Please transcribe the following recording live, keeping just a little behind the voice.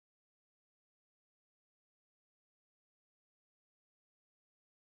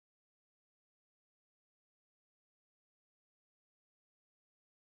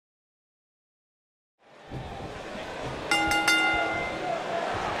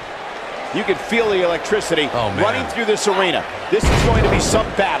You can feel the electricity running through this arena. This is going to be some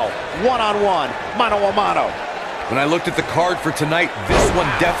battle. One-on-one, mano-a-mano. When I looked at the card for tonight, this one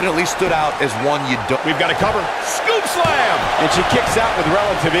definitely stood out as one you don't... We've got a cover. Scoop slam! And she kicks out with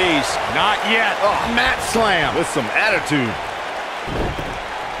relative ease. Not yet. Oh, mat slam. With some attitude.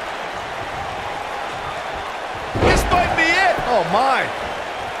 This might be it. Oh, my.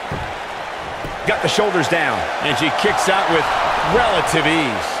 Got the shoulders down. And she kicks out with relative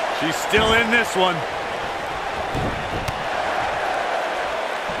ease. She's still in this one.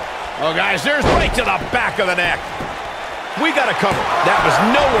 Oh, guys, there's right to the back of the neck. We got a cover. That was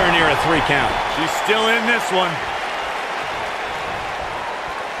nowhere near a 3 count. She's still in this one.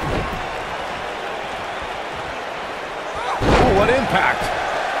 Oh, what impact.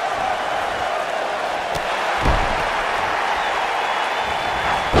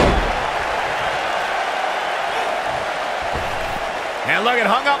 And look, it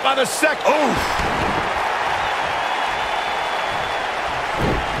hung up by the second. Oof.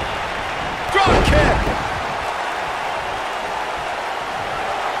 Drop kick.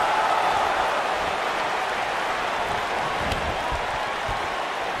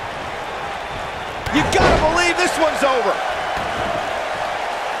 You gotta believe this one's over.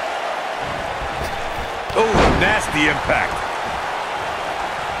 Oh, nasty impact.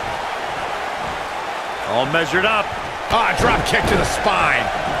 All measured up. Ah, drop kick to the spine.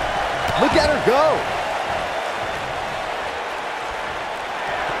 Look at her go.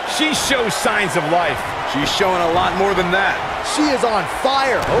 She shows signs of life. She's showing a lot more than that. She is on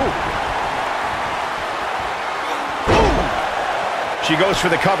fire. Oh. Ooh. She goes for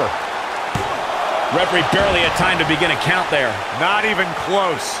the cover. Referee barely had time to begin a count there. Not even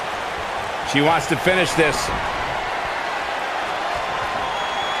close. She wants to finish this.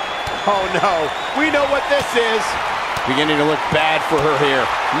 Oh, no. We know what this is. Beginning to look bad for her here.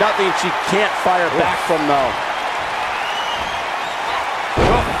 Nothing she can't fire back from, though.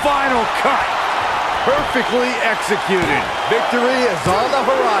 The final cut. Perfectly executed. Victory is on the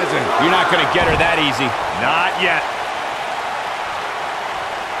horizon. You're not going to get her that easy. Not yet.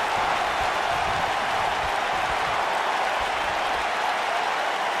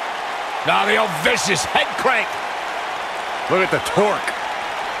 Now the old vicious head crank. Look at the torque.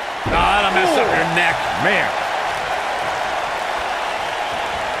 Oh, that'll mess up your neck. Man.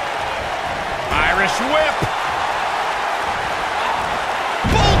 Irish whip.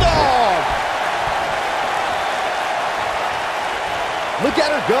 Bulldog. Look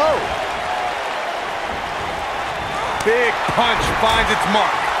at her go. Big punch finds its mark.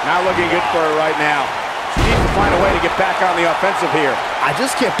 Not looking good for her right now. She needs to find a way to get back on the offensive here. I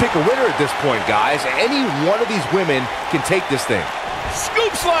just can't pick a winner at this point, guys. Any one of these women can take this thing.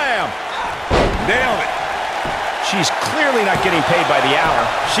 Scoop slam. Nailed it. She's clearly not getting paid by the hour.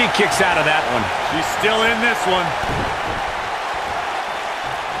 She kicks out of that one. She's still in this one.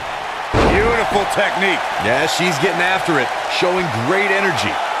 Beautiful technique. Yeah, she's getting after it, showing great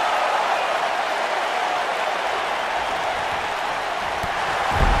energy.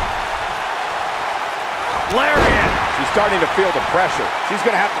 Lariat. She's starting to feel the pressure. She's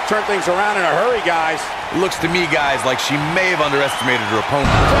going to have to turn things around in a hurry, guys. It looks to me, guys, like she may have underestimated her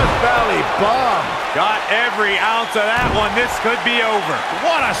opponent. Just belly bomb. Got every ounce of that one. This could be over.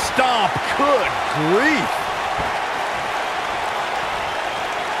 What a stomp. Good grief.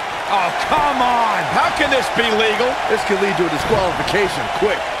 Oh, come on. How can this be legal? This could lead to a disqualification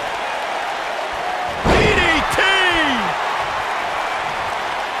quick. DDT!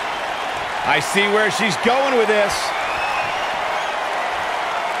 I see where she's going with this.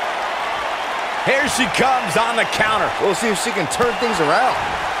 Here she comes on the counter. We'll see if she can turn things around.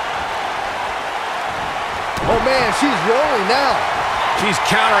 Oh, man, she's rolling now. She's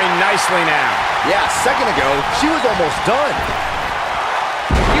countering nicely now. Yeah, a second ago, she was almost done.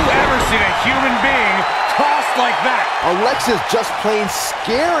 You ever seen a human being tossed like that? Alexa's just plain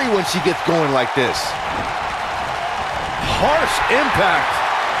scary when she gets going like this. Harsh impact.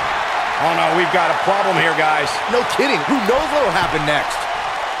 Oh, no, we've got a problem here, guys. No kidding. Who knows what will happen next?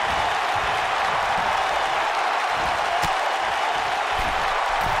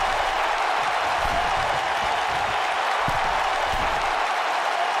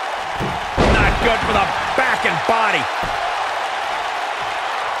 Not good for the back and body.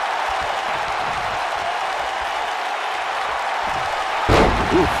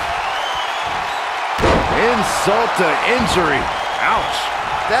 Oof. Insult to injury. Ouch.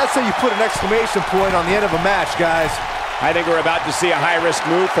 That's how you put an exclamation point on the end of a match, guys. I think we're about to see a high-risk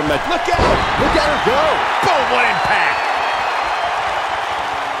move from the... Look out! Look at her go! Boom, what impact!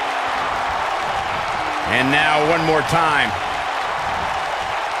 And now one more time.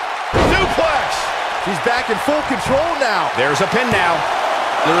 She's back in full control now. There's a pin now.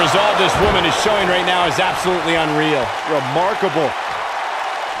 The resolve this woman is showing right now is absolutely unreal. Remarkable.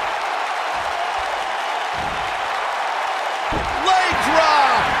 Leg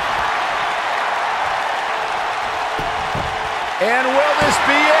drop. And will this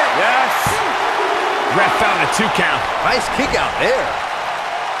be it? Yes. Ref found a 2 count. Nice kick out there.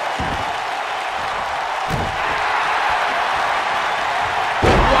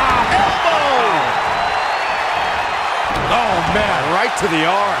 Oh, man, right to the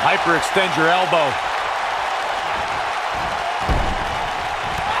arm. Hyperextend your elbow.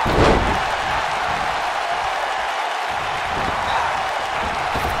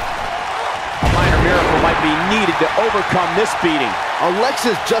 A minor miracle might be needed to overcome this beating.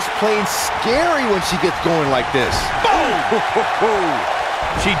 Alexa's just plain scary when she gets going like this. Boom!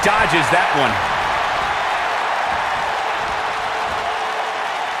 She dodges that one.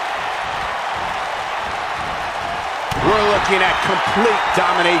 We're looking at complete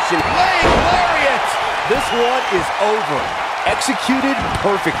domination. Leg lariat! This one is over. Executed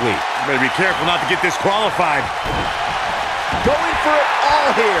perfectly. You better be careful not to get disqualified. Going for it all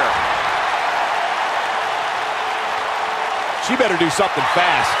here. She better do something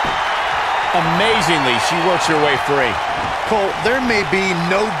fast. Amazingly, she works her way free. Cole, there may be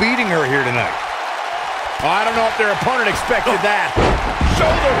no beating her here tonight. Oh, I don't know if their opponent expected that.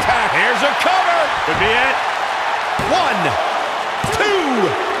 Shoulder tap. Here's a cover. Could be it. 1,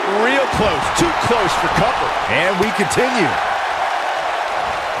 2. Real close. Too close for cover. And we continue.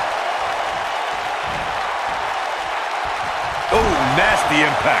 Oh, nasty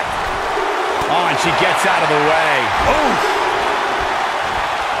impact. Oh, and she gets out of the way. Oh.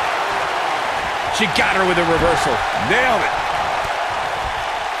 She got her with a reversal. Nailed it.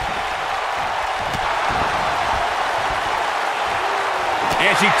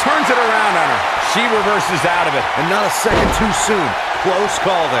 And she turns it around on her. She reverses out of it. And not a second too soon. Close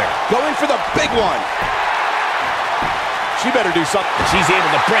call there. Going for the big one. She better do something. She's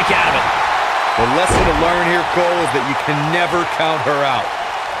able to break out of it. The lesson to learn here, Cole, is that you can never count her out.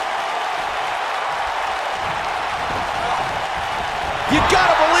 You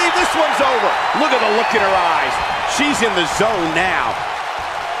gotta believe this one's over. Look at the look in her eyes. She's in the zone now.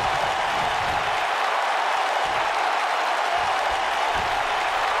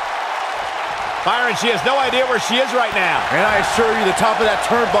 Byron, she has no idea where she is right now. And I assure you, the top of that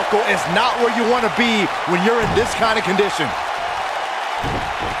turnbuckle is not where you want to be when you're in this kind of condition.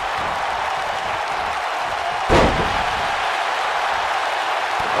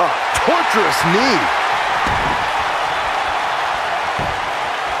 Oh, torturous knee.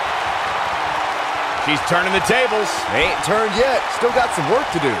 She's turning the tables. They ain't turned yet. Still got some work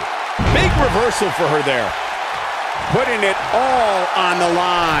to do. Big reversal for her there. Putting it all on the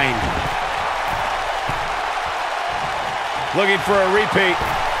line. Looking for a repeat.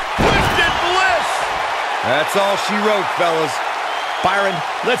 Twisted Bliss! That's all she wrote, fellas. Byron,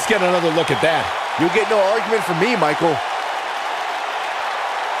 let's get another look at that. You'll get no argument from me, Michael.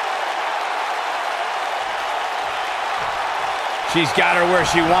 She's got her where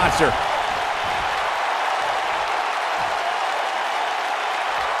she wants her.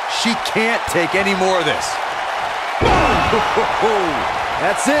 She can't take any more of this.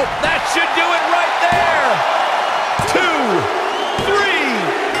 That's it. That should do it right there. 2,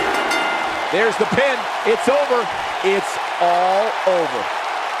 3. There's the pin. It's over. It's all over.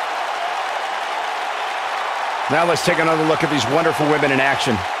 Now let's take another look at these wonderful women in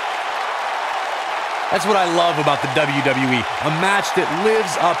action. That's what I love about the WWE. A match that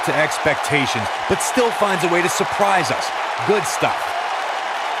lives up to expectations, but still finds a way to surprise us. Good stuff.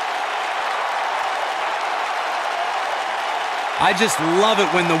 I just love it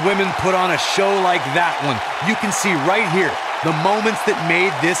when the women put on a show like that one. You can see right here the moments that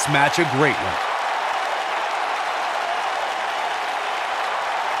made this match a great one.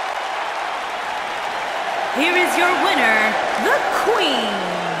 Here is your winner, the Queen.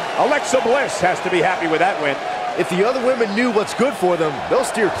 Alexa Bliss has to be happy with that win. If the other women knew what's good for them, they'll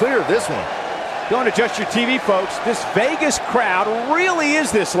steer clear of this one. Don't adjust your TV, folks. This Vegas crowd really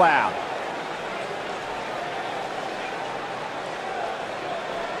is this loud.